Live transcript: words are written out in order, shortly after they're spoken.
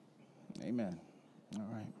Amen. All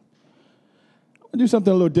right. I'll do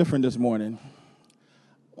something a little different this morning.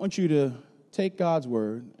 I want you to take God's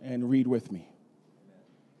word and read with me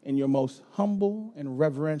in your most humble and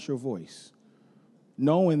reverential voice,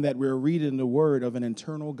 knowing that we're reading the word of an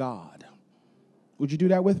eternal God. Would you do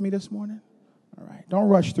that with me this morning? All right. Don't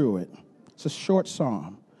rush through it. It's a short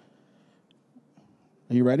psalm.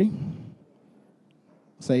 Are you ready?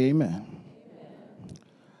 Say amen.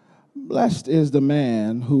 Blessed is the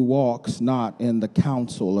man who walks not in the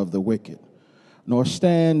counsel of the wicked, nor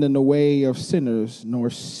stand in the way of sinners, nor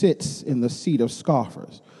sits in the seat of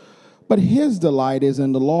scoffers. But his delight is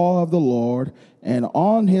in the law of the Lord, and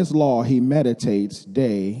on his law he meditates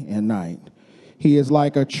day and night. He is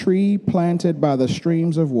like a tree planted by the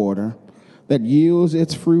streams of water that yields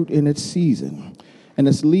its fruit in its season, and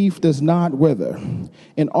its leaf does not wither.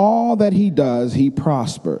 In all that he does, he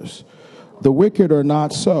prospers. The wicked are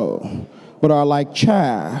not so, but are like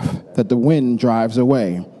chaff that the wind drives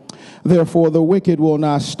away. Therefore the wicked will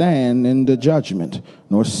not stand in the judgment,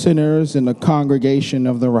 nor sinners in the congregation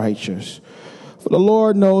of the righteous. For the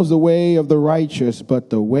Lord knows the way of the righteous, but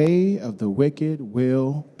the way of the wicked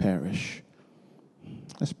will perish.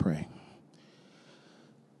 Let's pray.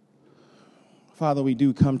 Father, we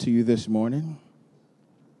do come to you this morning,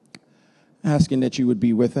 asking that you would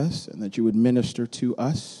be with us and that you would minister to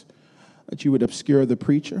us, that you would obscure the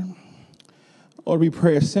preacher. Lord, we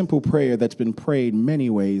pray a simple prayer that's been prayed many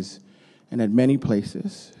ways and at many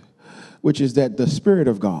places, which is that the Spirit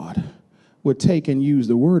of God would take and use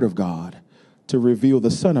the Word of God to reveal the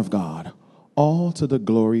Son of God, all to the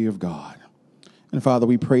glory of God. And Father,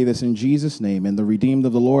 we pray this in Jesus' name. And the redeemed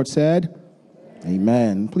of the Lord said,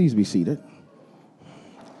 Amen. Please be seated.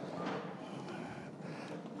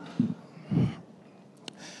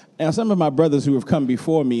 Now, some of my brothers who have come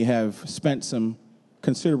before me have spent some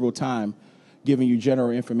considerable time giving you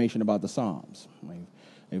general information about the Psalms.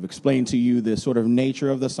 They've explained to you the sort of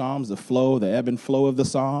nature of the Psalms, the flow, the ebb and flow of the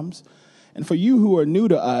Psalms. And for you who are new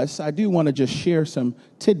to us, I do want to just share some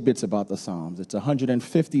tidbits about the Psalms. It's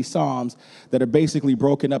 150 Psalms that are basically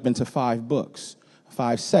broken up into 5 books,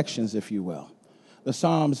 5 sections, if you will. The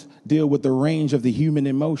Psalms deal with the range of the human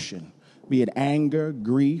emotion, be it anger,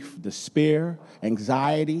 grief, despair,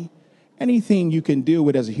 anxiety, anything you can deal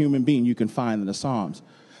with as a human being, you can find in the Psalms.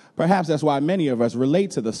 Perhaps that's why many of us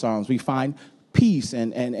relate to the Psalms. We find peace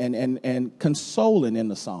and consoling in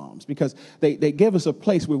the Psalms because they give us a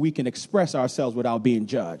place where we can express ourselves without being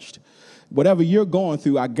judged. Whatever you're going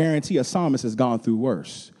through, I guarantee a psalmist has gone through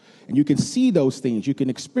worse. And you can see those things, you can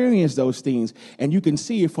experience those things, and you can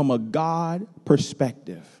see it from a God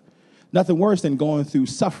perspective. Nothing worse than going through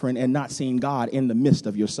suffering and not seeing God in the midst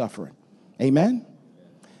of your suffering. Amen?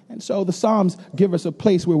 And so the Psalms give us a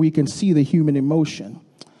place where we can see the human emotion.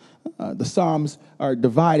 The Psalms are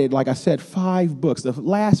divided, like I said, 5 books. The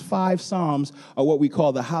last 5 Psalms are what we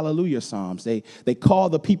call the Hallelujah Psalms. They call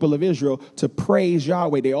the people of Israel to praise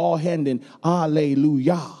Yahweh. They all end in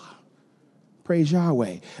Alleluia. Praise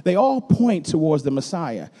Yahweh. They all point towards the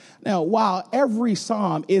Messiah. Now, while every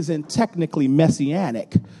psalm isn't technically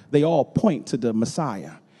messianic, they all point to the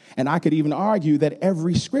Messiah. And I could even argue that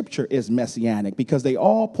every scripture is messianic because they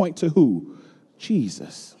all point to who?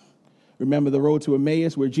 Jesus. Remember the road to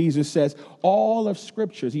Emmaus where Jesus says all of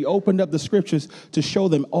scriptures, he opened up the scriptures to show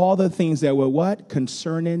them all the things that were what?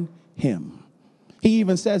 Concerning him. He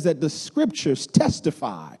even says that the scriptures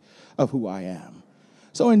testify of who I am.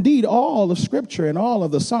 So indeed, all of Scripture and all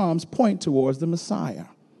of the Psalms point towards the Messiah.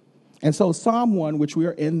 And so Psalm 1, which we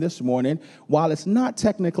are in this morning, while it's not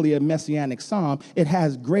technically a messianic psalm, it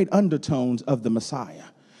has great undertones of the Messiah.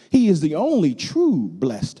 He is the only true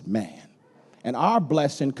blessed man. And our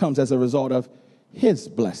blessing comes as a result of his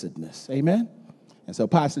blessedness. Amen? And so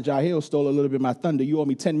Pastor Jahil stole a little bit of my thunder. You owe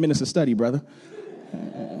me 10 minutes of study, brother.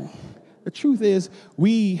 The truth is,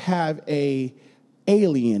 we have a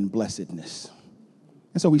alien blessedness.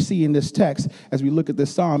 And so we see in this text as we look at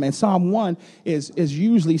this psalm, and Psalm 1 is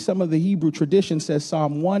usually, some of the Hebrew tradition says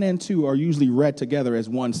Psalm 1 and 2 are usually read together as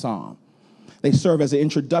one psalm. They serve as an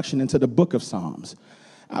introduction into the book of Psalms.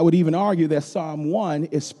 I would even argue that Psalm 1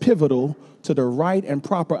 is pivotal to the right and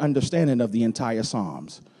proper understanding of the entire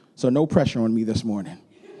Psalms. So no pressure on me this morning,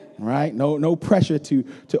 all right? No pressure to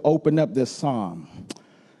open up this psalm.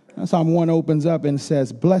 Psalm 1 opens up and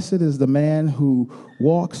says, "Blessed is the man who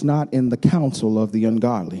walks not in the counsel of the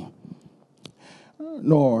ungodly,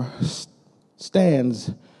 nor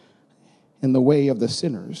stands in the way of the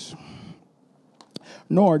sinners,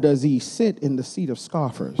 nor does he sit in the seat of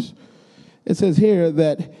scoffers." It says here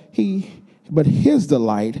that but his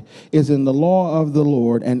delight is in the law of the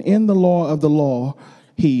Lord, and in the law of the law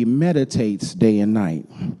he meditates day and night.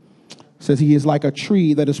 It says he is like a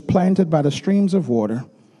tree that is planted by the streams of water,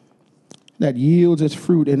 that yields its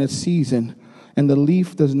fruit in its season, and the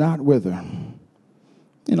leaf does not wither.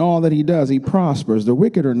 In all that he does, he prospers. The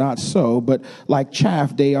wicked are not so, but like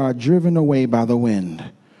chaff, they are driven away by the wind.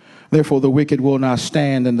 Therefore, the wicked will not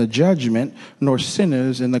stand in the judgment, nor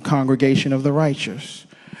sinners in the congregation of the righteous.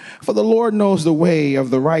 For the Lord knows the way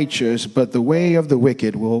of the righteous, but the way of the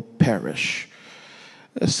wicked will perish.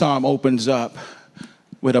 The psalm opens up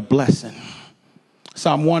with a blessing.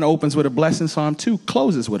 Psalm 1 opens with a blessing. Psalm 2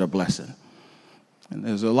 closes with a blessing. And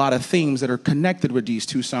there's a lot of themes that are connected with these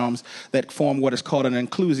two psalms that form what is called an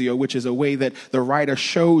inclusio, which is a way that the writer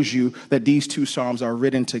shows you that these two psalms are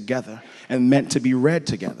written together and meant to be read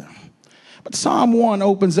together. But Psalm 1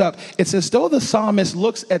 opens up. It's as though the psalmist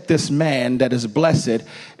looks at this man that is blessed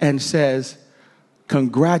and says,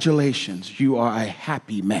 congratulations, you are a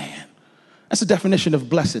happy man. That's the definition of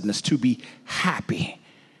blessedness, to be happy.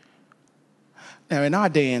 Now, in our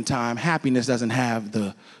day and time, happiness doesn't have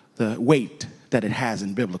the weight that it has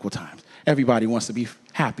in biblical times. Everybody wants to be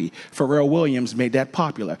happy. Pharrell Williams made that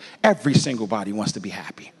popular. Every single body wants to be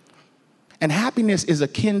happy. And happiness is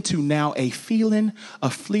akin to now a feeling, a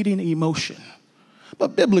fleeting emotion.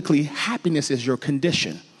 But biblically, happiness is your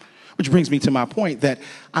condition. Which brings me to my point that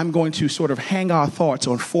I'm going to sort of hang our thoughts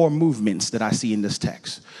on 4 movements that I see in this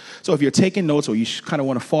text. So if you're taking notes or you kind of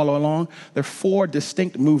want to follow along, there are 4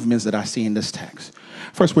 distinct movements that I see in this text.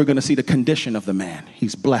 First, we're going to see the condition of the man.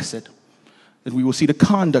 He's blessed. Then we will see the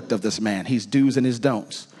conduct of this man, his do's and his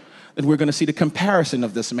don'ts. Then we're going to see the comparison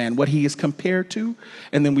of this man, what he is compared to.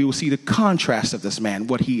 And then we will see the contrast of this man,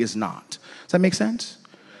 what he is not. Does that make sense?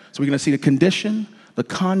 So we're going to see the condition, the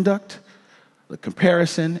conduct, the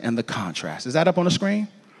comparison, and the contrast. Is that up on the screen?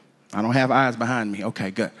 I don't have eyes behind me.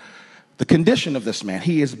 Okay, good. The condition of this man,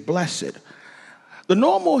 he is blessed. The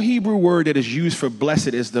normal Hebrew word that is used for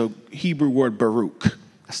blessed is the Hebrew word Baruch.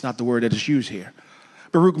 That's not the word that is used here.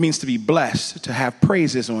 Baruch means to be blessed, to have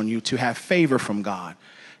praises on you, to have favor from God.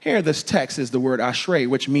 Here, this text is the word ashrei,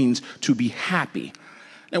 which means to be happy.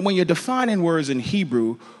 And when you're defining words in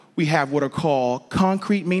Hebrew, we have what are called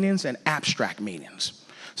concrete meanings and abstract meanings.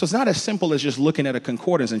 So it's not as simple as just looking at a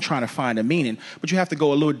concordance and trying to find a meaning, but you have to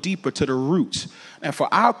go a little deeper to the roots. And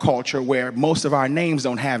for our culture, where most of our names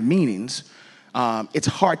don't have meanings, it's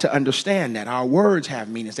hard to understand that. Our words have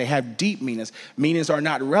meanings. They have deep meanings. Meanings are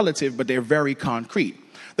not relative, but they're very concrete.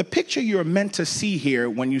 The picture you're meant to see here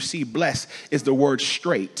when you see blessed is the word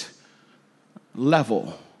straight,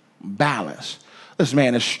 level, balance. This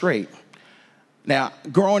man is straight. Now,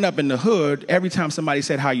 growing up in the hood, every time somebody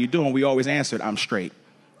said, how you doing, we always answered, I'm straight.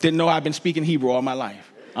 Didn't know I've been speaking Hebrew all my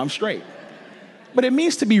life. I'm straight. But it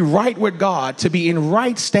means to be right with God, to be in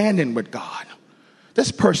right standing with God.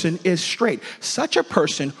 This person is straight. Such a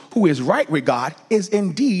person who is right with God is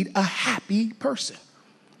indeed a happy person.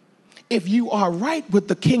 If you are right with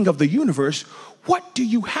the King of the universe, what do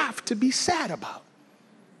you have to be sad about?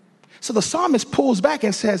 So the psalmist pulls back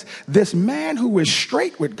and says, this man who is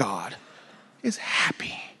straight with God is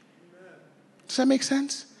happy. Does that make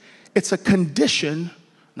sense? It's a condition,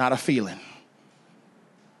 not a feeling.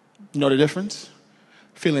 You know the difference?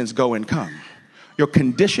 Feelings go and come. Your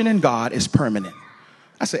condition in God is permanent.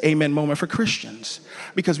 That's an amen moment for Christians,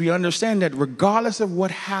 because we understand that regardless of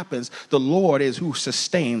what happens, the Lord is who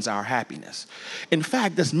sustains our happiness. In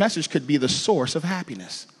fact, this message could be the source of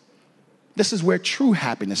happiness. This is where true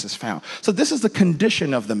happiness is found. So this is the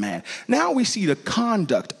condition of the man. Now we see the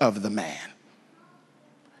conduct of the man.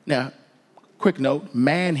 Now, quick note,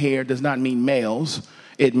 man here does not mean males.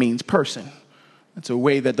 It means person. It's a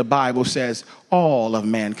way that the Bible says all of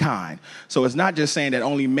mankind. So it's not just saying that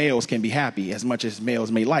only males can be happy, as much as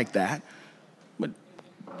males may like that. But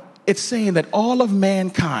it's saying that all of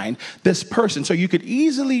mankind, this person. So you could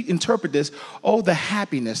easily interpret this, oh, the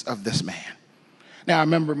happiness of this man. Now, I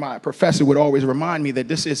remember my professor would always remind me that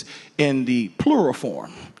this is in the plural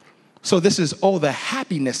form. So this is, oh, the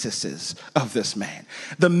happinesses of this man,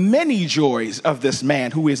 the many joys of this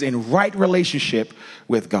man who is in right relationship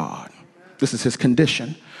with God. This is his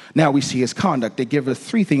condition. Now we see his conduct. They give us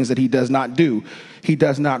 3 things that he does not do. He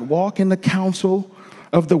does not walk in the counsel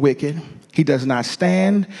of the wicked. He does not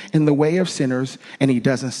stand in the way of sinners. And he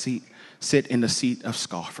doesn't sit in the seat of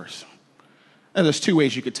scoffers. Now there's 2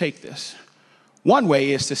 ways you could take this. One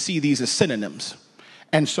way is to see these as synonyms.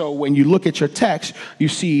 And so when you look at your text, you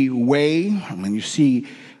see way, and you see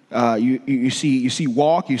you see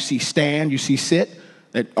walk, you see stand, you see sit.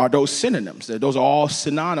 That are those synonyms. Those are all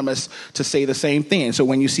synonymous to say the same thing. So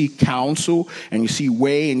when you see counsel and you see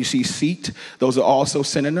way and you see seat, those are also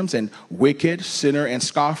synonyms. And wicked, sinner, and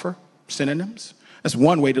scoffer, synonyms. That's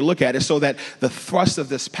one way to look at it, so that the thrust of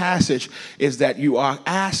this passage is that you are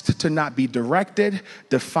asked to not be directed,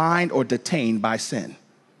 defined, or detained by sin.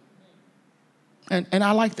 And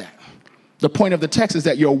I like that. The point of the text is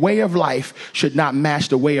that your way of life should not match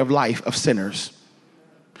the way of life of sinners.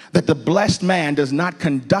 That the blessed man does not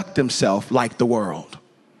conduct himself like the world.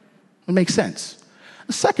 It makes sense.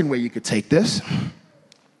 The second way you could take this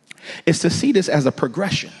is to see this as a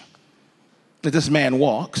progression. That this man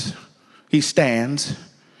walks, he stands,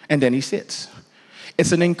 and then he sits.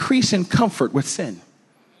 It's an increase in comfort with sin.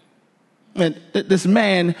 And this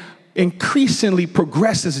man increasingly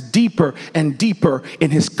progresses deeper and deeper in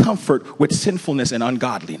his comfort with sinfulness and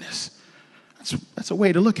ungodliness. That's a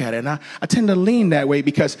way to look at it. And I tend to lean that way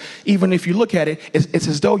because even if you look at it, it's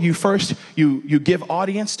as though you first, you give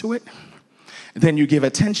audience to it, then you give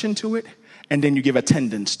attention to it, and then you give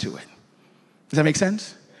attendance to it. Does that make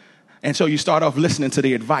sense? And so you start off listening to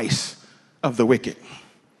the advice of the wicked.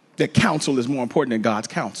 That counsel is more important than God's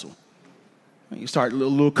counsel. You start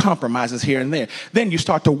little compromises here and there. Then you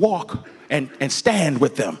start to walk and stand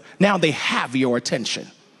with them. Now they have your attention.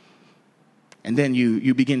 And then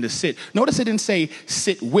you begin to sit. Notice it didn't say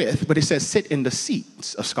sit with, but it says sit in the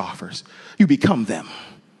seats of scoffers. You become them.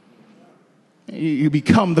 You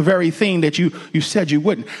become the very thing that you said you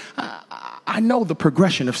wouldn't. I know the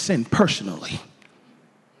progression of sin personally.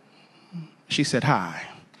 She said hi.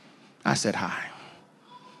 I said hi.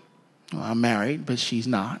 Well, I'm married, but she's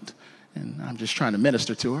not. And I'm just trying to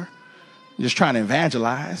minister to her. I'm just trying to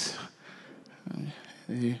evangelize.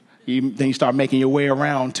 Then you start making your way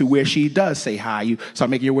around to where she does say hi. You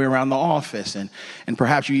start making your way around the office. And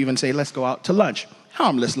perhaps you even say, let's go out to lunch.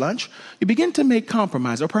 Harmless lunch. You begin to make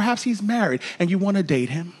compromise. Or perhaps he's married and you want to date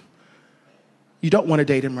him. You don't want to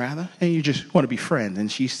date him, rather. And you just want to be friends.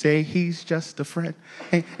 And she say, he's just a friend.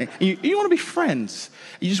 And you want to be friends.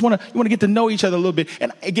 You just want to get to know each other a little bit.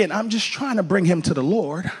 And again, I'm just trying to bring him to the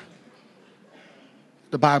Lord.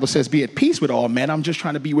 The Bible says, be at peace with all men. I'm just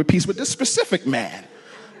trying to be at peace with this specific man.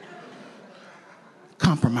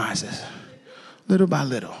 Compromises, little by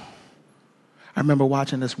little. I remember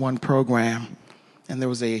watching this one program, and there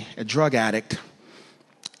was a drug addict,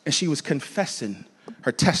 and she was confessing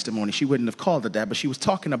her testimony. She wouldn't have called it that, but she was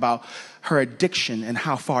talking about her addiction and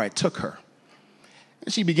how far it took her.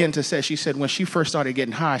 And she began to say, she said, when she first started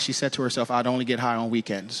getting high, she said to herself, I'd only get high on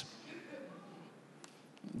weekends.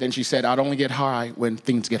 Then she said, I'd only get high when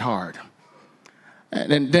things get hard.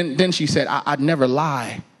 And then she said, I'd never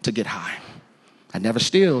lie to get high. I'd never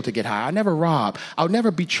steal to get high. I'd never rob. I would never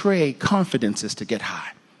betray confidences to get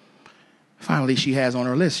high. Finally, she has on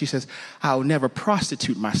her list, she says, I would never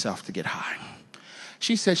prostitute myself to get high.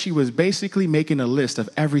 She said she was basically making a list of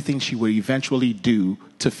everything she would eventually do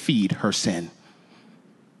to feed her sin.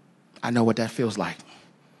 I know what that feels like.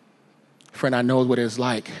 Friend, I know what it's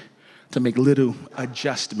like to make little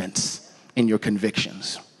adjustments in your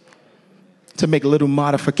convictions, to make little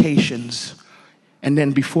modifications. And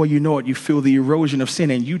then before you know it, you feel the erosion of sin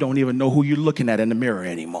and you don't even know who you're looking at in the mirror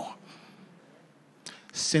anymore.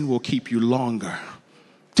 Sin will keep you longer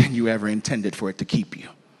than you ever intended for it to keep you.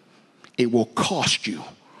 It will cost you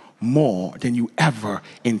more than you ever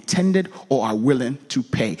intended or are willing to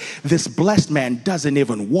pay. This blessed man doesn't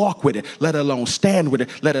even walk with it, let alone stand with it,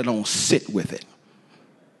 let alone sit with it.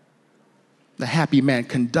 The happy man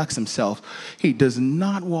conducts himself. He does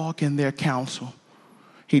not walk in their counsel.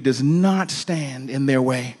 He does not stand in their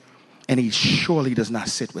way, and he surely does not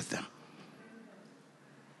sit with them.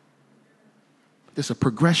 There's a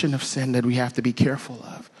progression of sin that we have to be careful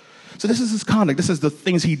of. So this is his conduct. This is the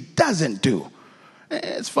things he doesn't do.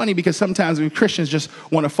 It's funny because sometimes we Christians just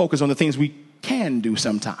want to focus on the things we can do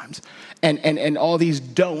sometimes. And all these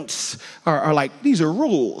don'ts are like, these are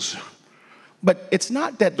rules. But it's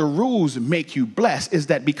not that the rules make you blessed. It's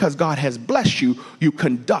that because God has blessed you, you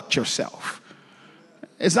conduct yourself.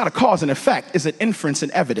 It's not a cause and effect. It's an inference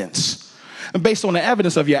and evidence. And based on the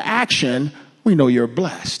evidence of your action, we know you're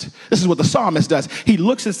blessed. This is what the psalmist does. He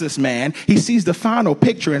looks at this man. He sees the final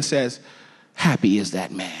picture and says, happy is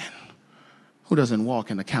that man who doesn't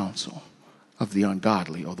walk in the counsel of the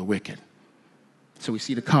ungodly or the wicked. So we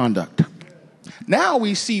see the conduct. Now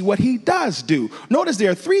we see what he does do. Notice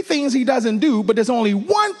there are three things he doesn't do, but there's only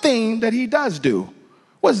one thing that he does do.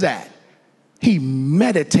 What's that? He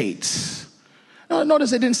meditates.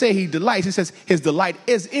 Notice it didn't say he delights. It says his delight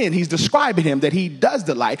is in. He's describing him that he does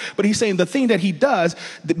delight, but he's saying the thing that he does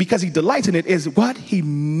because he delights in it is what? He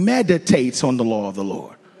meditates on the law of the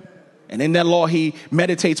Lord. And in that law, he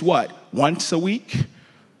meditates what? Once a week,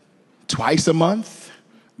 twice a month,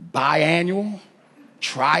 biannual,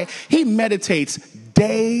 He meditates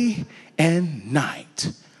day and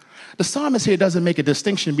night. The psalmist here doesn't make a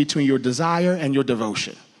distinction between your desire and your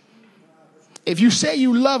devotion. If you say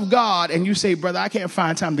you love God and you say, brother, I can't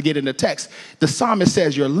find time to get in the text, the psalmist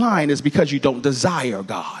says you're lying is because you don't desire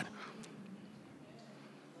God.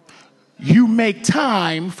 You make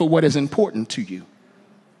time for what is important to you.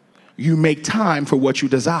 You make time for what you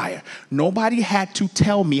desire. Nobody had to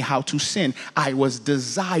tell me how to sin. I was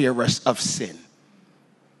desirous of sin.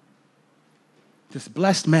 This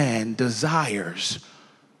blessed man desires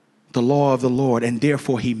the law of the Lord, and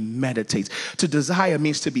therefore he meditates. To desire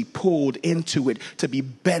means to be pulled into it, to be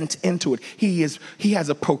bent into it. He has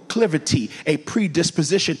a proclivity, a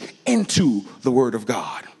predisposition into the word of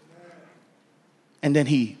God. And then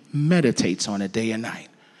he meditates on it day and night.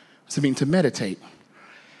 What's it mean to meditate?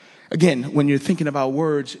 Again, when you're thinking about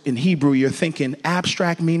words in Hebrew, you're thinking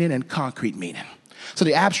abstract meaning and concrete meaning. So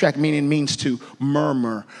the abstract meaning means to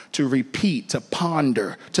murmur, to repeat, to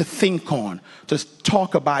ponder, to think on, to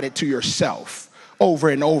talk about it to yourself over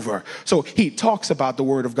and over. So he talks about the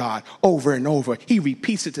word of God over and over. He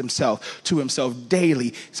repeats it to himself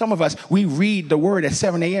daily. Some of us, we read the word at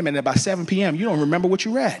 7 a.m. and by 7 p.m., you don't remember what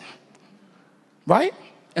you read. Right?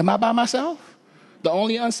 Am I by myself? The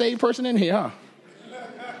only unsaved person in here, huh?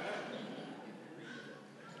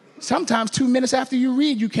 Sometimes 2 minutes after you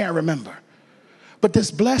read, you can't remember. But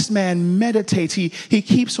this blessed man meditates. He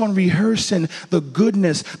keeps on rehearsing the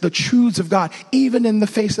goodness, the truths of God, even in the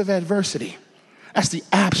face of adversity. That's the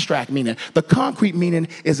abstract meaning. The concrete meaning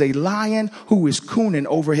is a lion who is cooning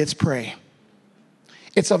over its prey.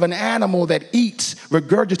 It's of an animal that eats,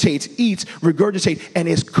 regurgitates, and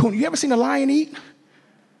is cooning. You ever seen a lion eat?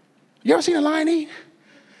 You ever seen a lion eat?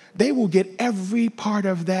 They will get every part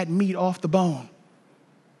of that meat off the bone.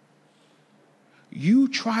 You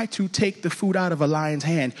try to take the food out of a lion's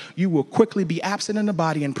hand, you will quickly be absent in the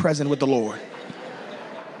body and present with the Lord.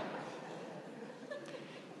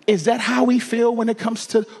 Is that how we feel when it comes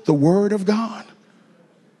to the word of God?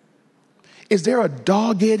 Is there a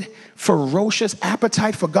dogged, ferocious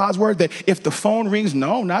appetite for God's word that if the phone rings,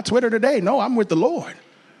 no, not Twitter today. No, I'm with the Lord.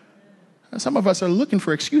 Some of us are looking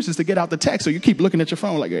for excuses to get out the text, so you keep looking at your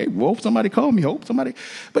phone like, hey, hope somebody called me, hope somebody.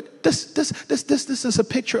 But this is a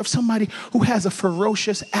picture of somebody who has a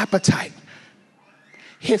ferocious appetite.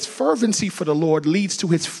 His fervency for the Lord leads to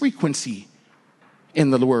his frequency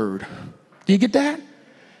in the word. Do you get that?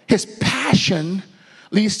 His passion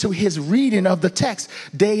leads to his reading of the text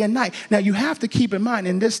day and night. Now, you have to keep in mind,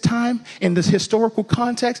 in this time, in this historical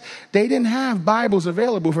context, they didn't have Bibles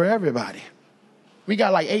available for everybody. We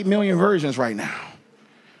got like 8 million versions right now.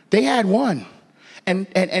 They had one.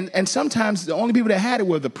 And sometimes the only people that had it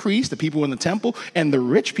were the priests, the people in the temple, and the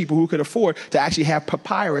rich people who could afford to actually have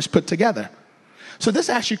papyrus put together. So this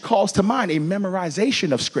actually calls to mind a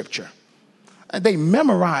memorization of Scripture. They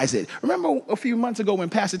memorize it. Remember a few months ago when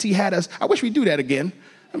Pastor T had us, I wish we'd do that again.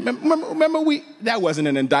 Remember that wasn't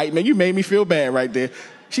an indictment. You made me feel bad right there.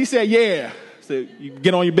 She said, yeah. So you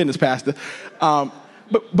get on your business, Pastor.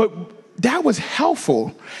 But that was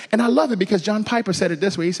helpful. And I love it because John Piper said it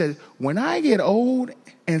this way. He said, when I get old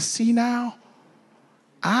and senile,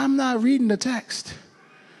 I'm not reading the text.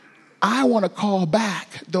 I want to call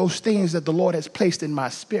back those things that the Lord has placed in my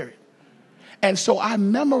spirit. And so I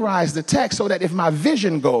memorize the text so that if my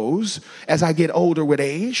vision goes as I get older with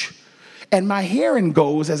age, and my hearing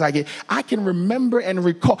goes as I can remember and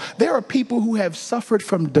recall. There are people who have suffered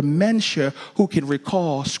from dementia who can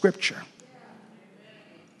recall Scripture.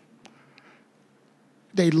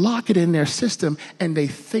 They lock it in their system and they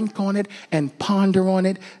think on it and ponder on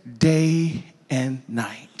it day and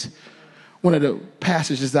night. One of the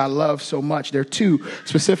passages that I love so much, there are two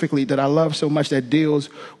specifically that I love so much that deals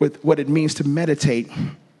with what it means to meditate,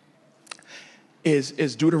 is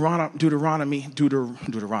Deuteronomy.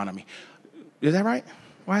 Is that right?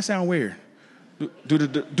 Why I sound weird?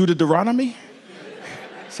 Deuteronomy?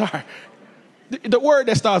 Sorry. The word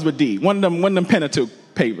that starts with D, one of them Pentateuch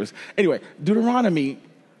papers. Anyway, Deuteronomy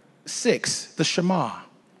 6, the Shema,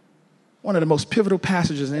 one of the most pivotal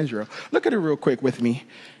passages in Israel. Look at it real quick with me.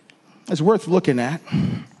 It's worth looking at.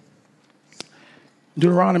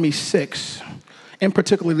 Deuteronomy 6, and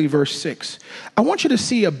particularly verse 6. I want you to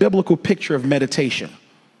see a biblical picture of meditation.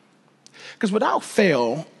 Because without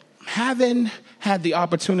fail, having had the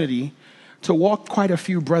opportunity to walk quite a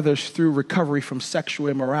few brothers through recovery from sexual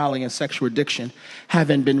immorality and sexual addiction,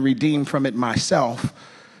 having been redeemed from it myself,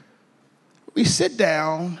 we sit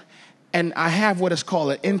down and I have what is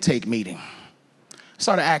called an intake meeting.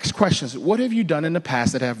 Start to ask questions. What have you done in the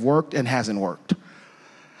past that have worked and hasn't worked?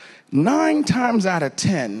 9 times out of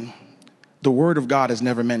 10, the word of God is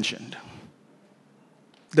never mentioned.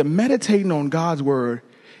 The meditating on God's word,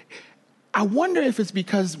 I wonder if it's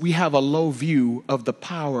because we have a low view of the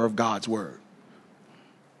power of God's word.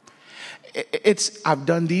 I've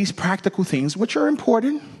done these practical things, which are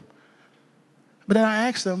important, but then I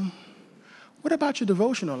ask them, what about your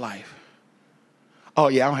devotional life? Oh,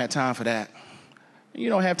 yeah, I don't have time for that. You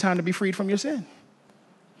don't have time to be freed from your sin.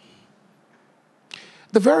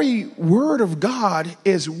 The very word of God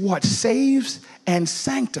is what saves and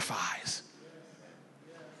sanctifies.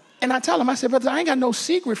 And I tell them, I said, brother, I ain't got no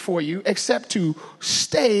secret for you except to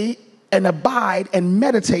stay and abide and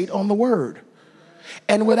meditate on the word.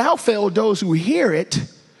 And without fail, those who hear it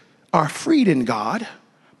are freed in God. I'm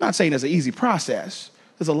not saying it's an easy process.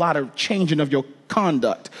 There's a lot of changing of your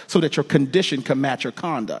conduct so that your condition can match your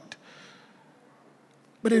conduct.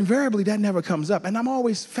 But invariably, that never comes up. And I'm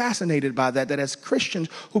always fascinated by that as Christians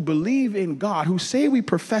who believe in God, who say we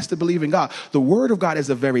profess to believe in God, the word of God is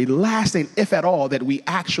the very last thing, if at all, that we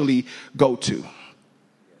actually go to.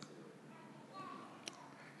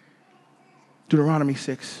 Deuteronomy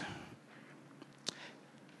 6.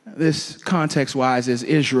 This, context-wise, is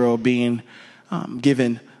Israel being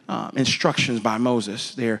given instructions by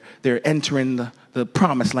Moses. They're entering the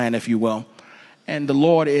promised land, if you will. And the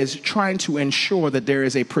Lord is trying to ensure that there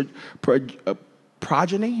is a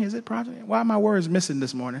progeny. Is it progeny? Why are my words missing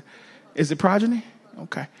this morning? Is it progeny?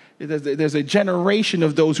 Okay. There's a generation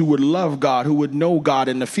of those who would love God, who would know God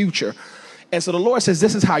in the future. And so the Lord says,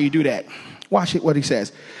 this is how you do that. Watch it, what he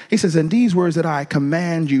says. He says, and these words that I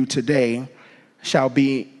command you today shall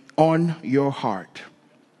be on your heart.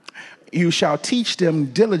 You shall teach them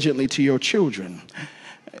diligently to your children.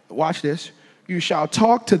 Watch this. You shall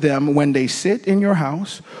talk to them when they sit in your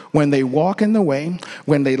house, when they walk in the way,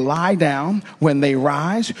 when they lie down, when they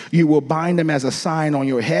rise. You will bind them as a sign on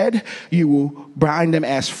your head. You will bind them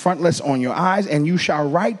as frontlets on your eyes, and you shall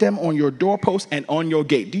write them on your doorpost and on your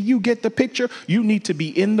gate. Do you get the picture? You need to be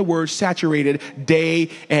in the word, saturated day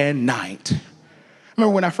and night. I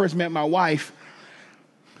remember when I first met my wife,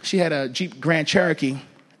 she had a Jeep Grand Cherokee,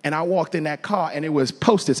 and I walked in that car, and it was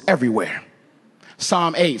Post-its everywhere.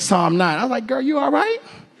 Psalm 8, Psalm 9. I was like, girl, you all right?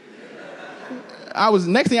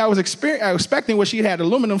 Next thing I was expecting was she had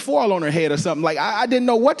aluminum foil on her head or something. Like, I didn't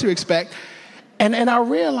know what to expect. And I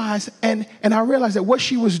realized, and I realized that what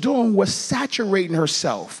she was doing was saturating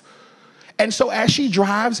herself. And so as she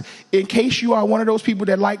drives, in case you are one of those people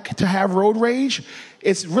that like to have road rage,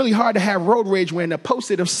 it's really hard to have road rage when the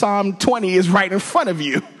Post-it of Psalm 20 is right in front of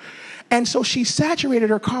you. And so she saturated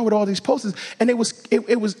her car with all these Post-its, and it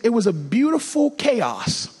was a beautiful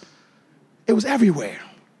chaos. It was everywhere.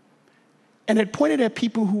 And it pointed at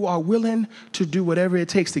people who are willing to do whatever it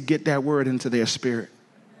takes to get that word into their spirit.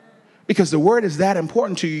 Because the word is that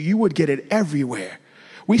important to you, you would get it everywhere.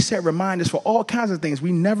 We set reminders for all kinds of things.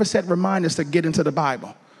 We never set reminders to get into the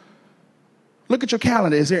Bible. Look at your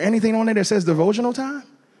calendar. Is there anything on there that says devotional time?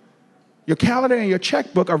 Your calendar and your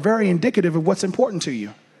checkbook are very indicative of what's important to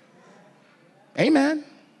you. Amen.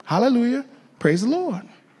 Hallelujah. Praise the Lord.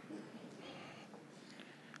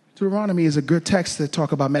 Deuteronomy is a good text to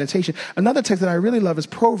talk about meditation. Another text that I really love is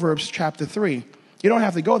Proverbs chapter 3. You don't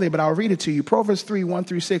have to go there, but I'll read it to you. Proverbs 3,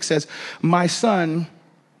 1-6 says, my son,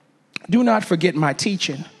 do not forget my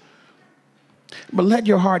teaching, but let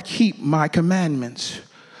your heart keep my commandments.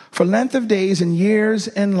 For length of days and years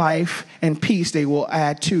in life and peace they will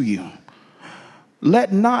add to you.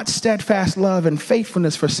 Let not steadfast love and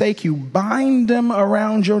faithfulness forsake you. Bind them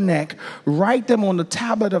around your neck. Write them on the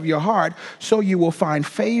tablet of your heart, so you will find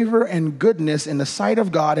favor and goodness in the sight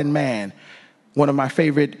of God and man. One of my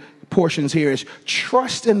favorite portions here is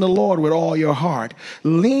trust in the Lord with all your heart.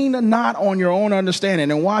 Lean not on your own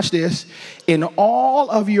understanding. And watch this. In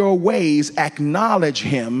all of your ways, acknowledge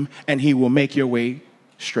him, and he will make your way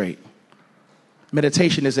straight.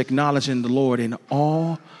 Meditation is acknowledging the Lord in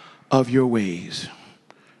all of your ways.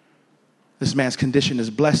 This man's condition is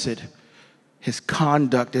blessed. His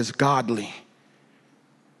conduct is godly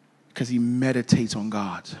because he meditates on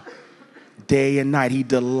God's. Day and night, he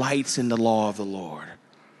delights in the law of the Lord.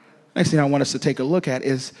 Next thing I want us to take a look at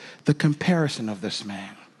is the comparison of this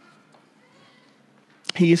man.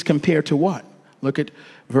 He is compared to what? Look at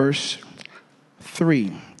verse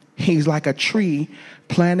 3. He's like a tree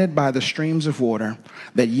planted by the streams of water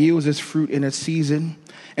that yields its fruit in its season,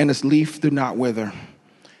 and its leaf do not wither.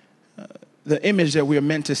 The image that we're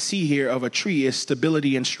meant to see here of a tree is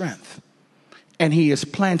stability and strength. And he is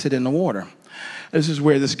planted in the water. This is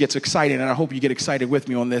where this gets exciting, and I hope you get excited with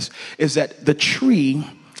me on this, is that the tree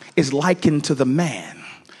is likened to the man.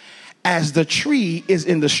 As the tree is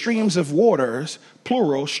in the streams of waters,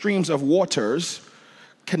 plural, streams of waters,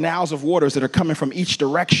 canals of waters that are coming from each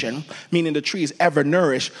direction, meaning the tree is ever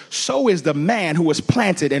nourished, so is the man who was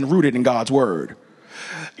planted and rooted in God's word.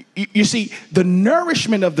 You see, the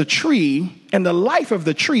nourishment of the tree and the life of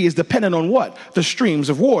the tree is dependent on what? The streams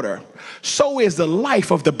of water. So is the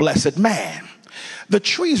life of the blessed man. The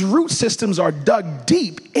tree's root systems are dug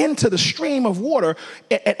deep into the stream of water.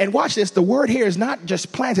 And watch this, the word here is not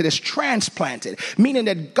just planted, it's transplanted, meaning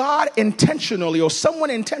that God intentionally or someone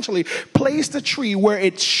intentionally placed the tree where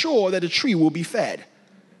it's sure that the tree will be fed.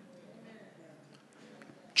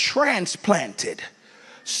 Transplanted,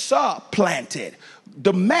 supplanted.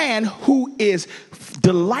 The man who is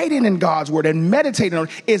delighting in God's word and meditating on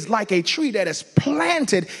it is like a tree that is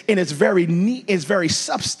planted in its very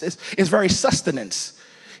sustenance.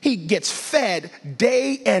 He gets fed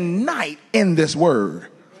day and night in this word.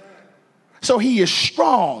 So he is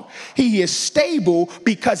strong. He is stable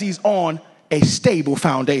because he's on a stable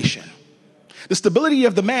foundation. The stability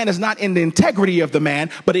of the man is not in the integrity of the man,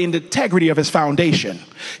 but in the integrity of his foundation.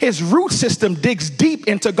 His root system digs deep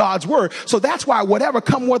into God's word. So that's why whatever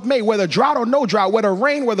come what may, whether drought or no drought, whether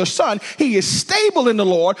rain, whether sun, he is stable in the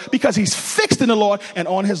Lord because he's fixed in the Lord, and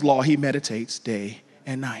on his law he meditates day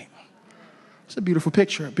and night. It's a beautiful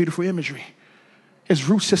picture, a beautiful imagery. His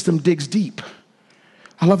root system digs deep.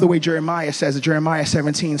 I love the way Jeremiah says it. Jeremiah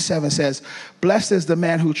 17:7 says, "Blessed is the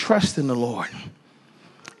man who trusts in the Lord,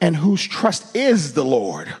 and whose trust is the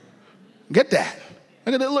Lord." Get that?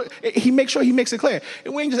 Look, he makes sure he makes it clear.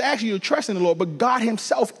 We ain't just asking you to trust in the Lord, but God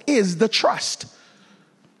himself is the trust.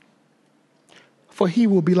 For he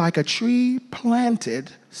will be like a tree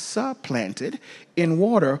planted, supplanted in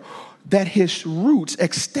water, that his roots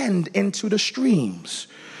extend into the streams.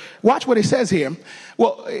 Watch what it says here.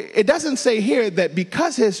 Well, it doesn't say here that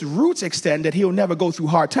because his roots extend that he'll never go through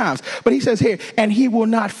hard times. But he says here, and he will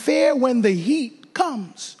not fear when the heat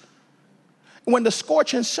comes. When the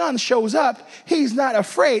scorching sun shows up, he's not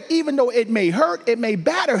afraid. Even though it may hurt, it may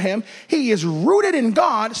batter him, he is rooted in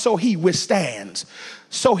God, so he withstands.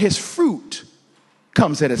 So his fruit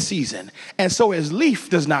comes at a season, and so his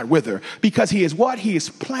leaf does not wither, because he is what? He is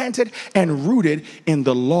planted and rooted in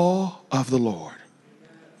the law of the Lord.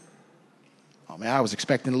 Oh man, I was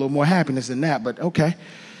expecting a little more happiness than that, but okay.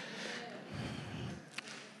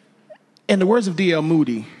 In the words of D.L.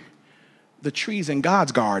 Moody, the trees in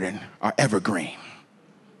God's garden are evergreen.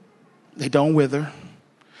 They don't wither.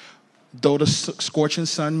 Though the scorching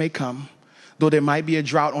sun may come, though there might be a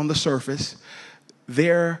drought on the surface,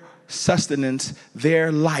 their sustenance,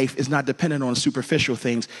 their life is not dependent on superficial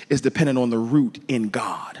things. It's dependent on the root in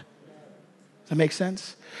God. Does that make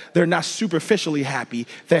sense? They're not superficially happy.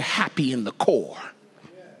 They're happy in the core.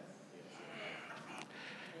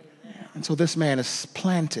 And so this man is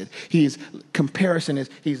planted. He's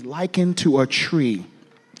likened to a tree.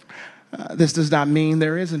 This does not mean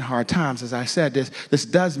there isn't hard times. As I said, this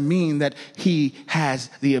does mean that he has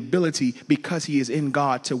the ability, because he is in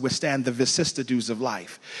God, to withstand the vicissitudes of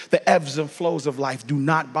life. The ebbs and flows of life do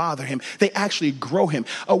not bother him. They actually grow him.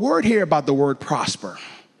 A word here about the word prosper,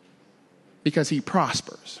 because he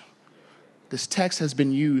prospers. This text has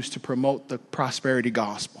been used to promote the prosperity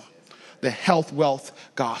gospel, the health, wealth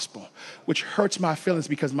gospel, which hurts my feelings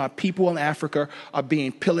because my people in Africa are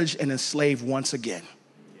being pillaged and enslaved once again.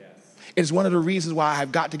 It's one of the reasons why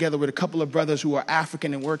I've got together with a couple of brothers who are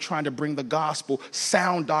African, and we're trying to bring the gospel,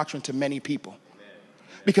 sound doctrine, to many people.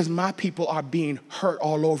 Because my people are being hurt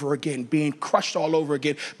all over again, being crushed all over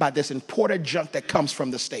again by this imported junk that comes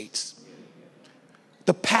from the States.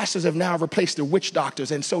 The pastors have now replaced the witch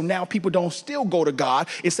doctors, and so now people don't still go to God.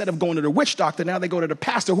 Instead of going to the witch doctor, now they go to the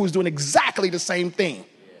pastor who's doing exactly the same thing.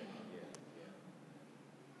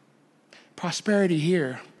 Prosperity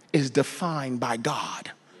here is defined by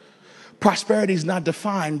God. Prosperity is not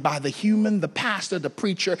defined by the human, the pastor, the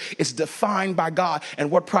preacher. It's defined by God.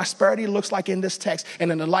 And what prosperity looks like in this text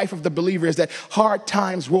and in the life of the believer is that hard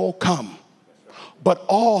times will come, but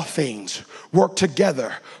all things work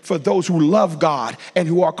together for those who love God and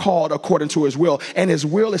who are called according to his will. And his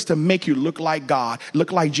will is to make you look like God,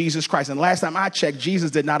 look like Jesus Christ. And last time I checked,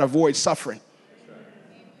 Jesus did not avoid suffering.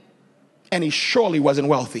 And he surely wasn't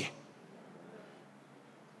wealthy.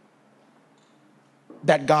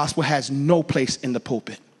 That gospel has no place in the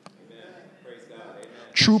pulpit.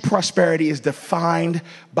 True prosperity is defined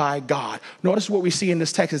by God. Notice what we see in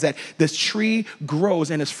this text is that this tree grows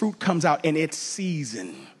and its fruit comes out in its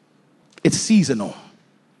season. It's seasonal.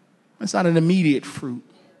 It's not an immediate fruit.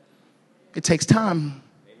 It takes time.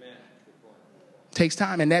 It takes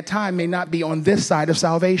time, and that time may not be on this side of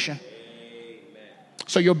salvation.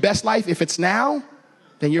 So your best life, if it's now,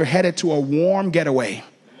 then you're headed to a warm getaway.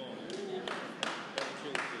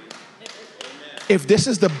 If this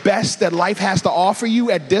is the best that life has to offer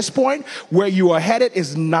you at this point, where you are headed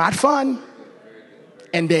is not fun.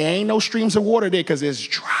 And there ain't no streams of water there because it's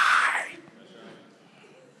dry.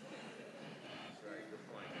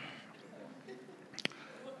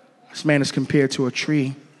 This man is compared to a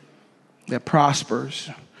tree that prospers.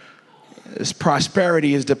 Its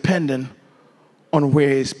prosperity is dependent on where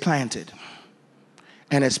it's planted.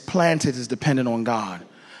 And its planted is dependent on God.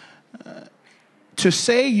 To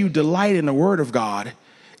say you delight in the word of God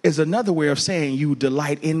is another way of saying you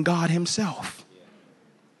delight in God himself.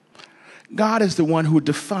 God is the one who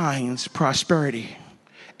defines prosperity,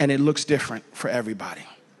 and it looks different for everybody.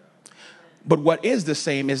 But what is the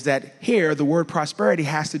same is that here the word prosperity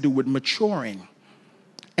has to do with maturing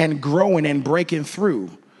and growing and breaking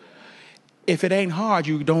through. If it ain't hard,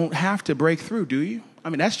 you don't have to break through, do you?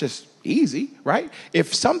 I mean, that's just easy, right?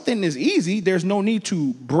 If something is easy, there's no need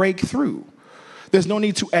to break through. There's no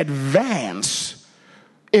need to advance.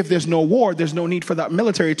 If there's no war, there's no need for the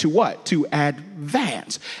military to what? To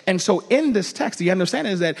advance. And so in this text, the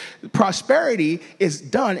understanding is that prosperity is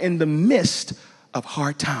done in the midst of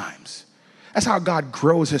hard times. That's how God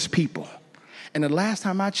grows his people. And the last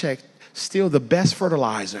time I checked, still the best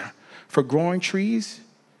fertilizer for growing trees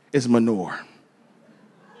is manure.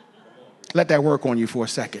 Let that work on you for a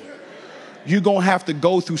second. You're going to have to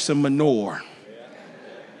go through some manure.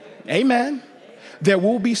 Amen. There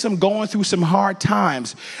will be some going through some hard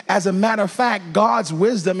times. As a matter of fact, God's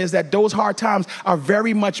wisdom is that those hard times are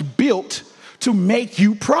very much built to make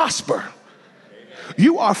you prosper.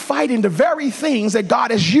 You are fighting the very things that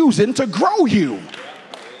God is using to grow you.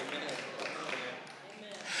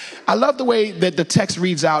 I love the way that the text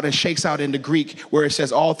reads out and shakes out in the Greek where it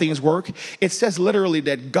says all things work. It says literally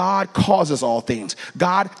that God causes all things.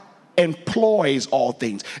 God employs all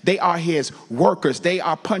things. They are his workers. They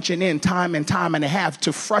are punching in time and time and a half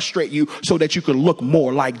to frustrate you so that you can look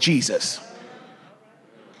more like Jesus.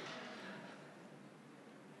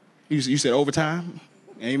 You said overtime?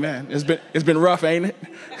 Amen. It's been rough, ain't it?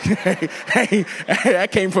 Hey,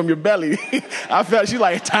 that came from your belly. I felt you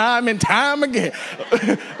like time and time again.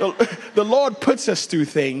 The Lord puts us through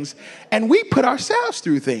things, and we put ourselves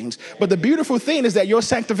through things. But the beautiful thing is that your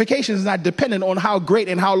sanctification is not dependent on how great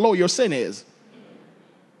and how low your sin is.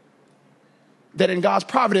 That in God's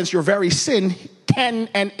providence, your very sin can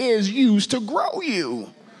and is used to grow you.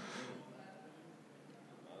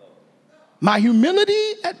 My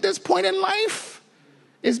humility at this point in life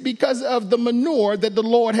is because of the manure that the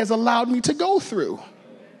Lord has allowed me to go through.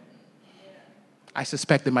 I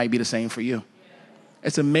suspect it might be the same for you.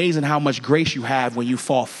 It's amazing how much grace you have when you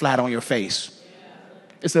fall flat on your face.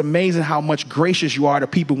 It's amazing how much gracious you are to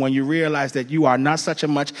people when you realize that you are not such a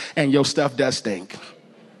much and your stuff does stink.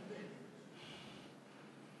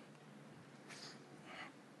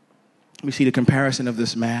 We see the comparison of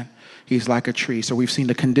this man. He's like a tree. So we've seen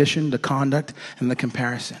the condition, the conduct, and the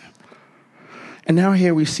comparison. And now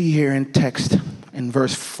here we see here in text, in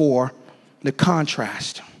verse 4, the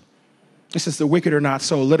contrast. It says the wicked are not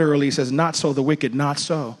so. Literally it says not so the wicked, not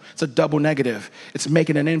so. It's a double negative. It's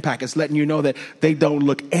making an impact. It's letting you know that they don't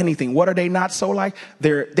look anything. What are they not so like?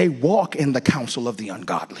 They walk in the counsel of the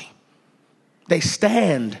ungodly. They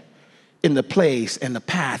stand in the place and the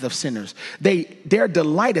path of sinners. Their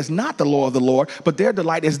delight is not the law of the Lord, but their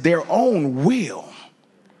delight is their own will.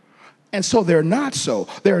 And so they're not so.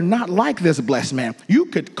 They're not like this blessed man. You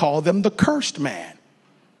could call them the cursed man.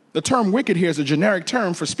 The term wicked here is a generic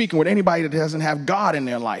term for speaking with anybody that doesn't have God in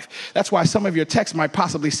their life. That's why some of your texts might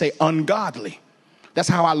possibly say ungodly. That's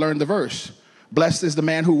how I learned the verse. Blessed is the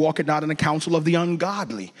man who walketh not in the counsel of the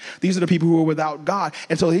ungodly. These are the people who are without God.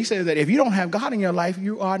 And so he says that if you don't have God in your life,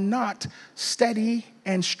 you are not steady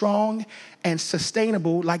and strong and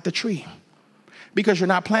sustainable like the tree, because you're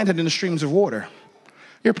not planted in the streams of water.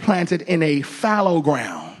 You're planted in a fallow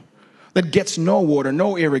ground that gets no water,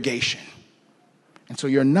 no irrigation. And so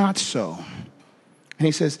you're not so. And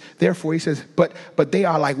he says, therefore, he says, but they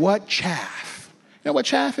are like what? Chaff. You know what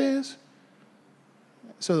chaff is?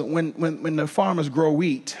 So when the farmers grow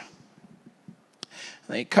wheat,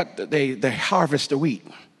 they harvest the wheat.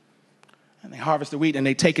 And they harvest the wheat and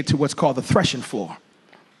they take it to what's called the threshing floor.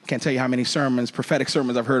 Can't tell you how many prophetic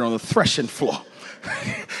sermons I've heard on the threshing floor.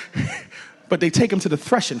 But they take them to the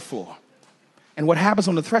threshing floor. And what happens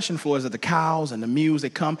on the threshing floor is that the cows and the mules, they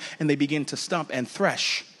come and they begin to stump and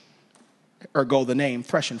thresh, ergo the name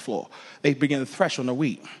threshing floor. They begin to thresh on the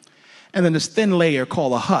wheat. And then this thin layer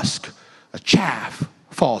called a husk, a chaff,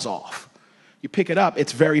 falls off. You pick it up,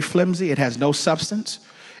 it's very flimsy, it has no substance,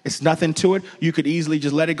 it's nothing to it. You could easily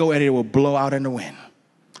just let it go and it will blow out in the wind.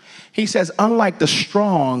 He says, unlike the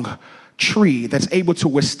strong tree that's able to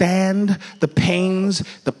withstand the pains,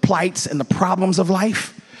 the plights, and the problems of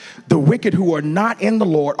life, the wicked who are not in the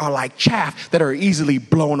Lord are like chaff that are easily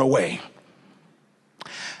blown away.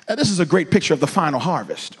 Now, this is a great picture of the final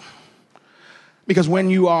harvest. Because when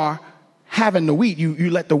you are having the wheat, you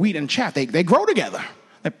let the wheat and chaff, they grow together.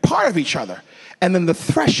 They're part of each other. And then the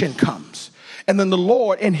threshing comes. And then the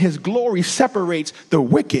Lord in his glory separates the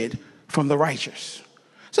wicked from the righteous.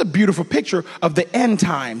 It's a beautiful picture of the end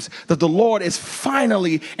times, that the Lord is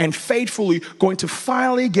finally and faithfully going to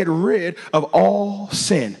finally get rid of all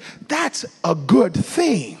sin. That's a good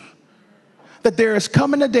thing. That there is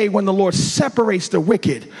coming a day when the Lord separates the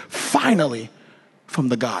wicked finally from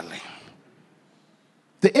the godly.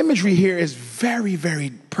 The imagery here is very,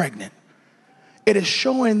 very pregnant. It is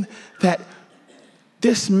showing that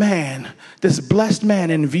this man, this blessed man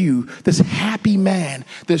in view, this happy man,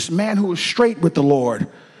 this man who is straight with the Lord,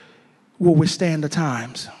 will withstand the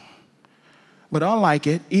times. But unlike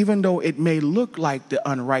it, even though it may look like the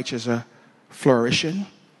unrighteous are flourishing,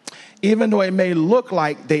 even though it may look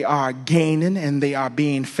like they are gaining and they are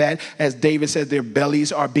being fed, as David said, their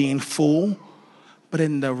bellies are being full, but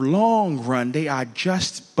in the long run, they are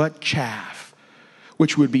just but chaff,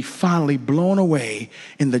 which would be finally blown away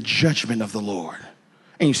in the judgment of the Lord.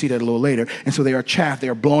 And you see that a little later. And so they are chaff, they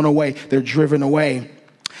are blown away, they're driven away.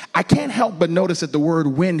 I can't help but notice that the word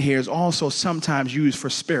wind here is also sometimes used for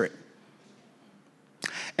spirit.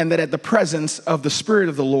 And that at the presence of the Spirit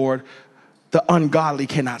of the Lord, the ungodly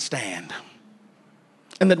cannot stand.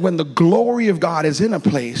 And that when the glory of God is in a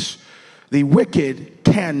place, the wicked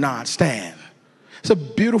cannot stand. It's a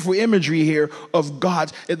beautiful imagery here of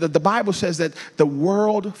God's. The Bible says that the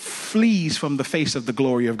world flees from the face of the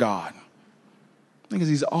glory of God. Because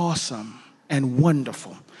he's awesome and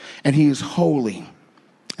wonderful and he is holy.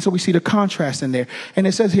 So we see the contrast in there. And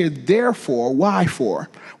it says here, therefore, why for?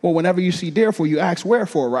 Well, whenever you see therefore, you ask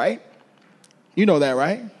wherefore, right? You know that,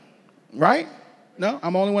 right? Right? No?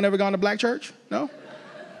 I'm the only one ever gone to black church? No?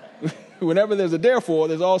 Whenever there's a therefore,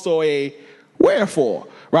 there's also a wherefore,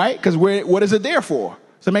 right? Because what is it there for?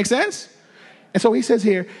 Does that make sense? And so he says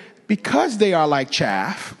here, because they are like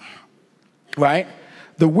chaff, right?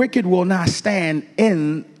 The wicked will not stand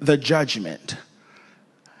in the judgment.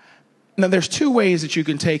 Now, there's two ways that you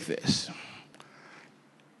can take this.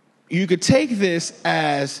 You could take this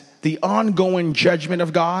as the ongoing judgment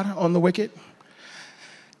of God on the wicked,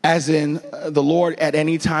 as in the Lord at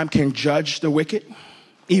any time can judge the wicked,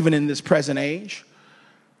 even in this present age.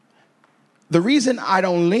 The reason I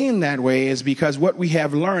don't lean that way is because what we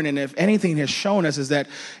have learned, and if anything has shown us, is that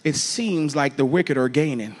it seems like the wicked are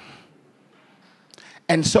gaining.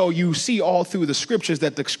 And so you see all through the scriptures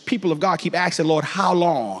that the people of God keep asking, Lord, how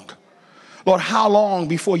long? Lord, how long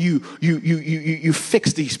before you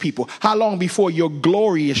fix these people? How long before your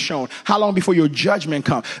glory is shown? How long before your judgment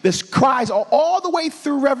comes? This cries all the way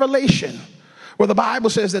through Revelation, where the Bible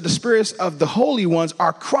says that the spirits of the holy ones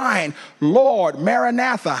are crying, Lord,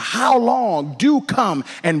 Maranatha, how long? Do come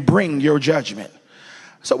and bring your judgment.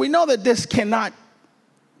 So we know that this cannot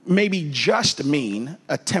maybe just mean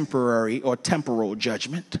a temporary or temporal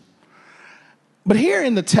judgment. But here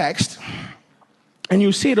in the text, and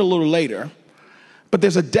you see it a little later, but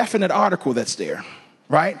there's a definite article that's there,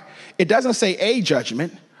 right? It doesn't say a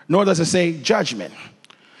judgment, nor does it say judgment.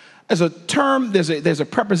 There's a term, there's a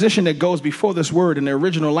preposition that goes before this word in the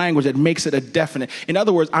original language that makes it a definite. In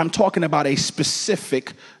other words, I'm talking about a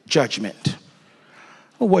specific judgment.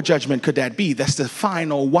 Well, what judgment could that be? That's the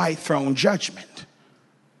final white throne judgment.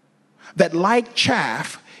 That like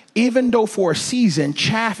chaff, even though for a season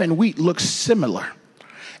chaff and wheat look similar,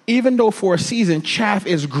 even though for a season chaff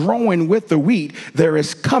is growing with the wheat, there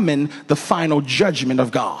is coming the final judgment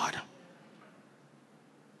of God,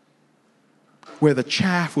 where the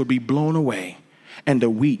chaff will be blown away and the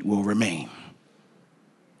wheat will remain.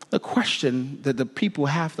 The question that the people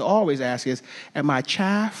have to always ask is, am I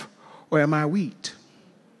chaff or am I wheat?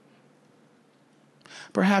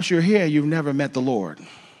 Perhaps you're here, you've never met the Lord.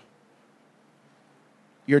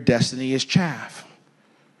 Your destiny is chaff.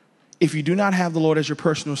 If you do not have the Lord as your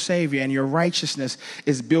personal Savior and your righteousness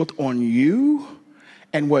is built on you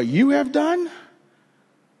and what you have done,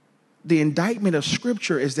 the indictment of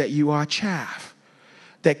Scripture is that you are chaff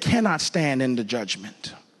that cannot stand in the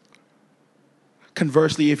judgment.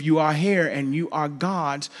 Conversely, if you are here and you are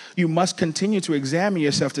God's, you must continue to examine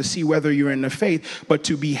yourself to see whether you're in the faith, but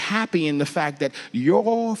to be happy in the fact that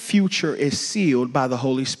your future is sealed by the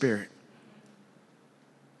Holy Spirit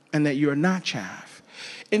and that you're not chaff.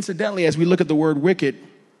 Incidentally, as we look at the word wicked,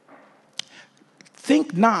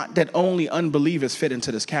 think not that only unbelievers fit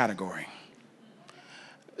into this category.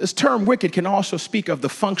 this term wicked can also speak of the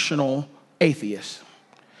functional atheist.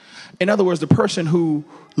 In other words, the person who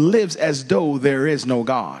lives as though there is no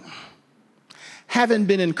God. Having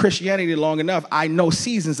been in Christianity long enough, I know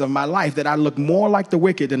seasons of my life that I look more like the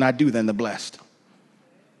wicked than I do than the blessed.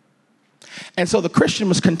 And so the Christian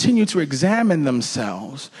must continue to examine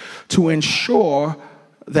themselves to ensure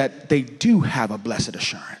that they do have a blessed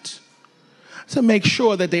assurance. To make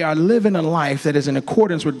sure that they are living a life that is in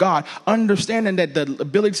accordance with God, understanding that the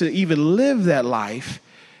ability to even live that life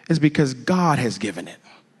is because God has given it.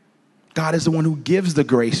 God is the one who gives the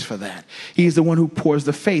grace for that. He's the one who pours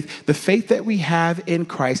the faith. The faith that we have in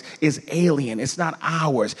Christ is alien. It's not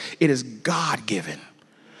ours. It is God-given.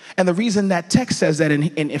 And the reason that text says that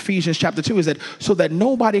in Ephesians chapter 2 is that so that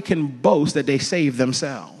nobody can boast that they save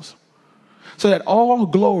themselves. So that all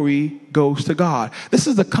glory goes to God. This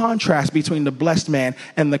is the contrast between the blessed man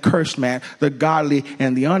and the cursed man, the godly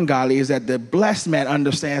and the ungodly, is that the blessed man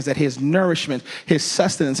understands that his nourishment, his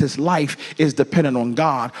sustenance, his life is dependent on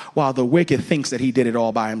God, while the wicked thinks that he did it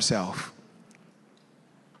all by himself.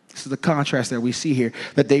 This is the contrast that we see here,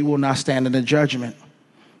 that they will not stand in the judgment.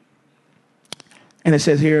 And it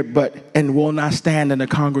says here, and will not stand in the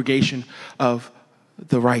congregation of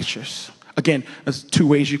the righteous. Again, there's two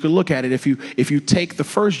ways you could look at it. If you take the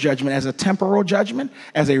first judgment as a temporal judgment,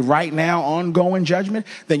 as a right now ongoing judgment,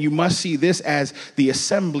 then you must see this as the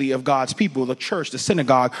assembly of God's people, the church, the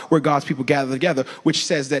synagogue, where God's people gather together, which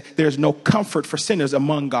says that there's no comfort for sinners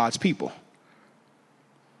among God's people.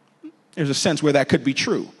 There's a sense where that could be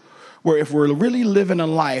true, where if we're really living a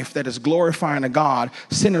life that is glorifying to God,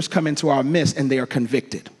 sinners come into our midst and they are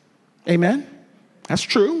convicted. Amen? That's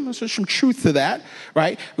true. There's some truth to that,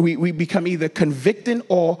 right? We become either convicting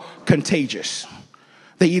or contagious.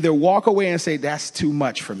 They either walk away and say, that's too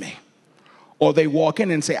much for me. Or they walk in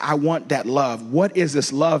and say, I want that love. What is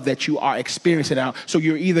this love that you are experiencing now? So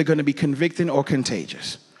you're either going to be convicting or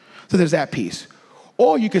contagious. So there's that piece.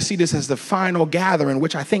 Or you can see this as the final gathering,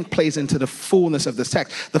 which I think plays into the fullness of this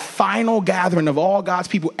text. The final gathering of all God's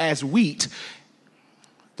people as wheat.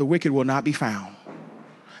 The wicked will not be found.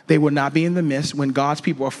 They will not be in the midst when God's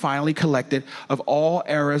people are finally collected of all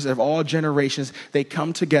eras, of all generations. They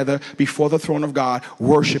come together before the throne of God,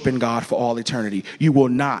 worshiping God for all eternity. You will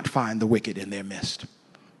not find the wicked in their midst.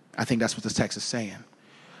 I think that's what this text is saying.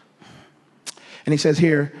 And he says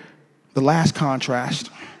here, the last contrast.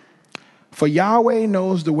 For Yahweh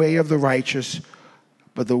knows the way of the righteous,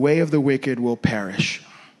 but the way of the wicked will perish.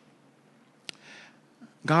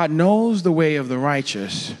 God knows the way of the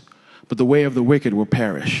righteous, but the way of the wicked will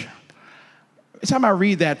perish. Every time I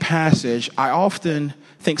read that passage, I often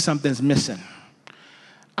think something's missing.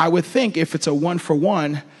 I would think if it's a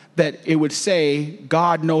one-for-one, that it would say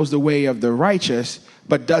God knows the way of the righteous,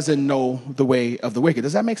 but doesn't know the way of the wicked.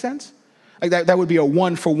 Does that make sense? Like that would be a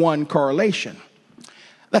one-for-one correlation.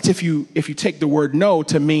 That's if you take the word know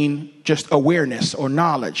to mean just awareness or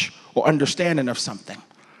knowledge or understanding of something.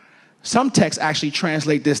 Some texts actually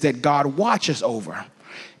translate this that God watches over.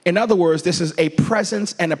 In other words, this is a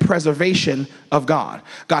presence and a preservation of God.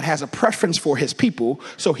 God has a preference for his people,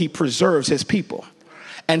 so he preserves his people.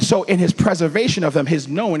 And so in his preservation of them, his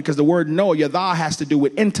knowing, because the word know, yadah, has to do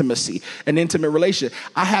with intimacy, an intimate relationship.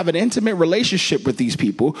 I have an intimate relationship with these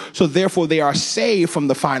people, so therefore they are saved from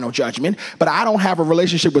the final judgment, but I don't have a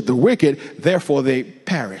relationship with the wicked, therefore they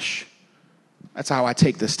perish. That's how I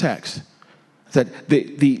take this text. That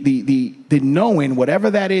the knowing, whatever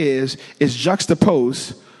that is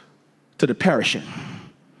juxtaposed to the perishing.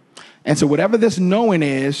 And so whatever this knowing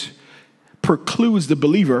is precludes the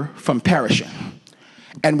believer from perishing.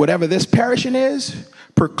 And whatever this perishing is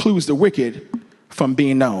precludes the wicked from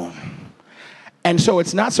being known. And so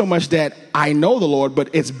it's not so much that I know the Lord,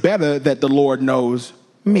 but it's better that the Lord knows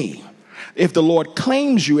me. If the Lord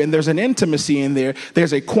claims you and there's an intimacy in there,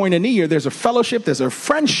 there's a koinonia, there's a fellowship, there's a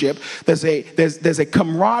friendship, there's a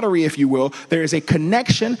camaraderie, if you will. There is a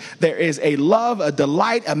connection, there is a love, a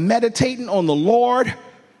delight, a meditating on the Lord,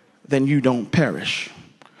 then you don't perish.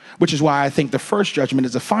 Which is why I think the first judgment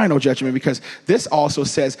is a final judgment, because this also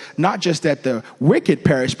says not just that the wicked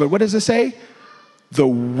perish, but what does it say? The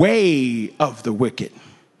way of the wicked.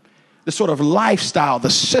 The sort of lifestyle,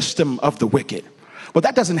 the system of the wicked. But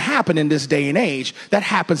that doesn't happen in this day and age. That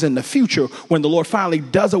happens in the future when the Lord finally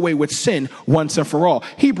does away with sin once and for all.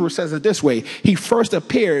 Hebrews says it this way. He first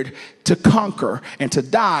appeared to conquer and to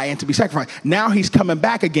die and to be sacrificed. Now he's coming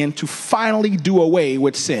back again to finally do away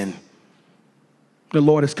with sin. The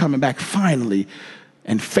Lord is coming back finally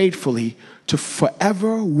and faithfully to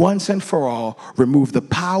forever, once and for all, remove the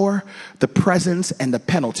power, the presence, and the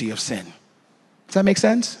penalty of sin. Does that make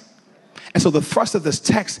sense? And so the thrust of this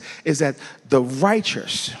text is that the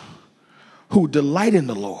righteous who delight in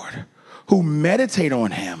the Lord, who meditate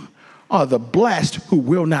on him, are the blessed who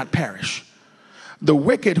will not perish. The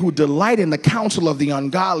wicked who delight in the counsel of the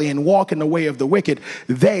ungodly and walk in the way of the wicked,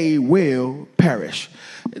 they will perish.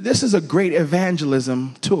 This is a great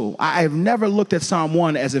evangelism tool. I've never looked at Psalm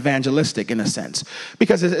 1 as evangelistic in a sense,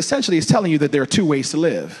 because essentially it's telling you that there are two ways to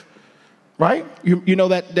live, right? You know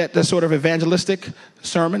that sort of evangelistic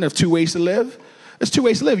sermon of two ways to live? There's two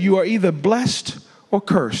ways to live. You are either blessed or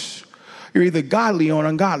cursed. You're either godly or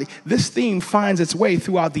ungodly. This theme finds its way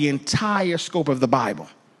throughout the entire scope of the Bible,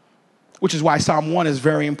 which is why Psalm 1 is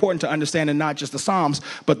very important to understand, and not just the Psalms,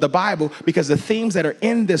 but the Bible, because the themes that are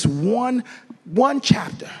in this one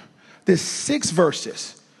chapter, there's 6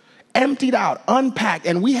 verses, emptied out, unpacked,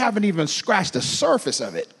 and we haven't even scratched the surface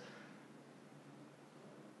of it,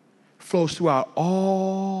 flows throughout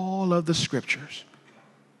all of the scriptures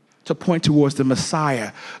to point towards the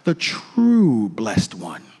Messiah, the true blessed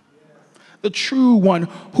one, the true one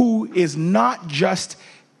who is not just,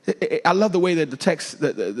 I love the way that the text,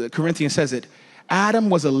 the Corinthians says it, Adam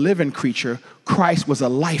was a living creature, Christ was a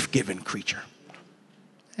life-giving creature.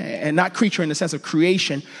 And not creature in the sense of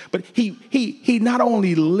creation, but he not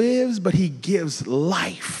only lives, but he gives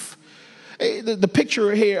life. The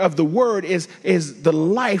picture here of the word is the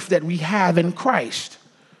life that we have in Christ.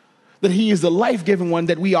 That he is the life-giving one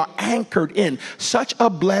that we are anchored in. Such a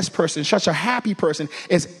blessed person, such a happy person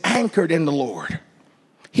is anchored in the Lord.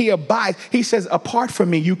 He abides. He says, apart from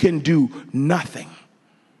me, you can do nothing.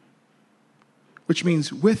 Which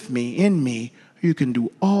means with me, in me, you can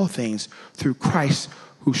do all things through Christ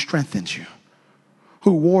who strengthens you,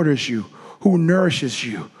 who waters you, who nourishes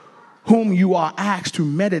you, whom you are asked to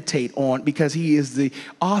meditate on because he is the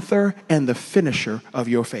author and the finisher of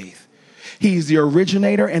your faith. He's the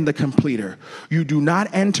originator and the completer. You do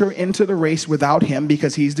not enter into the race without him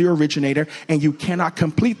because he's the originator, and you cannot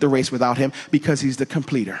complete the race without him because he's the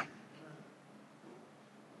completer.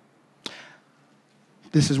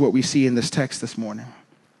 This is what we see in this text this morning.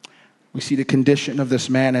 We see the condition of this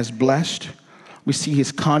man as blessed. We see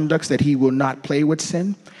his conducts, that he will not play with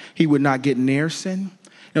sin. He would not get near sin.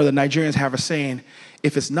 You know, the Nigerians have a saying,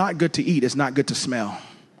 if it's not good to eat, it's not good to smell.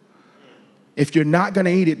 If you're not going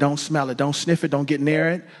to eat it, don't smell it. Don't sniff it. Don't get near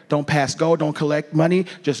it. Don't pass go. Don't collect money.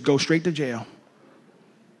 Just go straight to jail.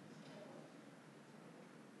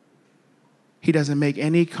 He doesn't make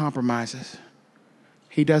any compromises.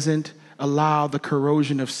 He doesn't allow the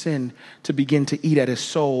corrosion of sin to begin to eat at his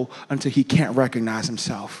soul until he can't recognize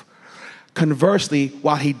himself. Conversely,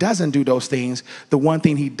 while he doesn't do those things, the one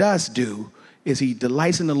thing he does do is he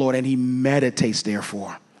delights in the Lord and he meditates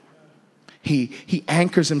therefore. He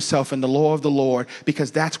anchors himself in the law of the Lord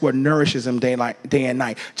because that's what nourishes him day and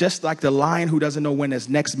night. Just like the lion who doesn't know when his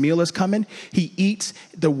next meal is coming, he eats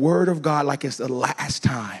the word of God like it's the last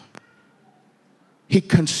time. He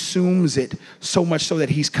consumes it so much so that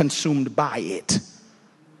he's consumed by it.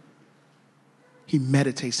 He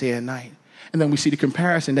meditates day and night. And then we see the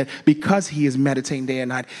comparison that because he is meditating day and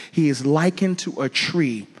night, he is likened to a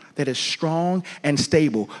tree that is strong and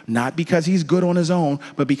stable, not because he's good on his own,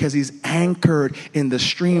 but because he's anchored in the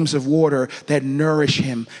streams of water that nourish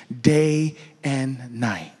him day and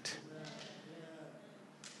night.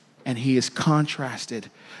 And he is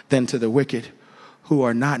contrasted then to the wicked who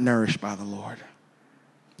are not nourished by the Lord.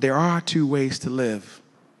 There are 2 ways to live.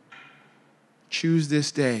 Choose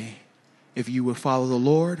this day if you will follow the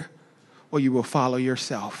Lord or you will follow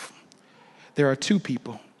yourself. There are 2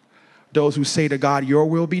 people. Those who say to God, your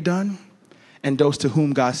will be done, and those to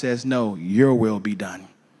whom God says, no, your will be done.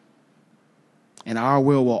 And our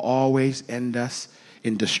will always end us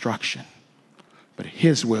in destruction. But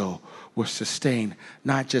his will sustain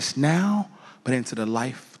not just now, but into the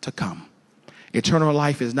life to come. Eternal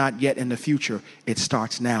life is not yet in the future. It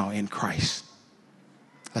starts now in Christ.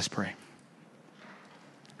 Let's pray.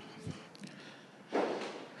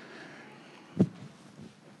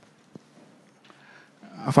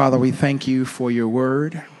 Father, we thank you for your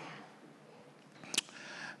word.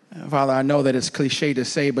 Father, I know that it's cliche to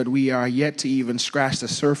say, but we are yet to even scratch the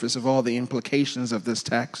surface of all the implications of this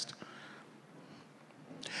text.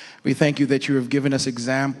 We thank you that you have given us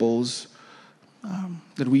examples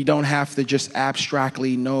that we don't have to just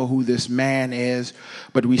abstractly know who this man is,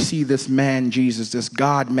 but we see this man, Jesus, this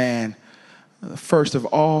God-man, the first of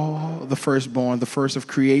all, the firstborn, the first of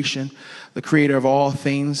creation, the creator of all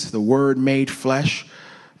things, the word made flesh,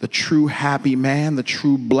 the true happy man, the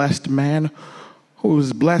true blessed man who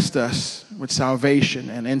has blessed us with salvation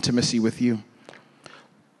and intimacy with you.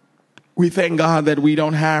 We thank God that we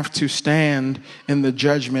don't have to stand in the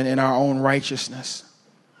judgment in our own righteousness,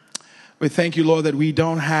 We thank you, Lord, that we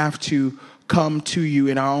don't have to come to you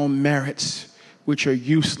in our own merits, which are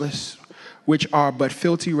useless, which are but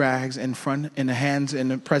filthy rags in the hands, in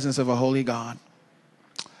the presence of a holy God.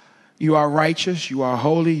 You are righteous, you are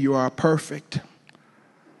holy, you are perfect.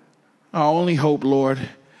 Our only hope, Lord,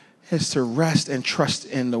 is to rest and trust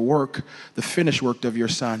in the work, the finished work of your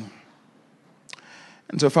Son.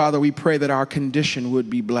 And so, Father, we pray that our condition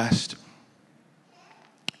would be blessed.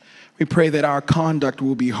 We pray that our conduct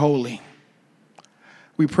will be holy.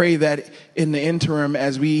 We pray that in the interim,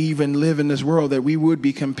 as we even live in this world, that we would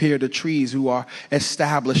be compared to trees who are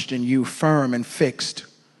established in you, firm and fixed.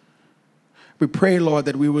 We pray, Lord,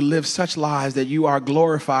 that we would live such lives that you are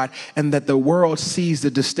glorified and that the world sees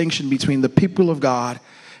the distinction between the people of God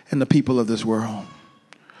and the people of this world.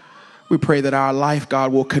 We pray that our life,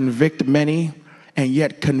 God, will convict many and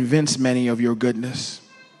yet convince many of your goodness.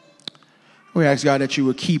 We ask, God, that you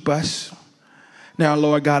would keep us. Now,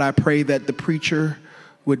 Lord God, I pray that the preacher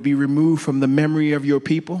would be removed from the memory of your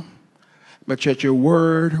people, but that your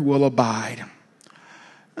word will abide,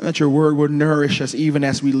 and that your word will nourish us even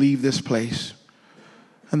as we leave this place,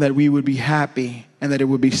 and that we would be happy, and that it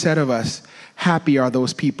would be said of us, happy are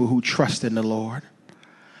those people who trust in the Lord.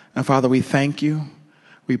 And Father, we thank you.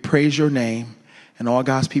 We praise your name. And all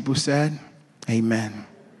God's people said, amen.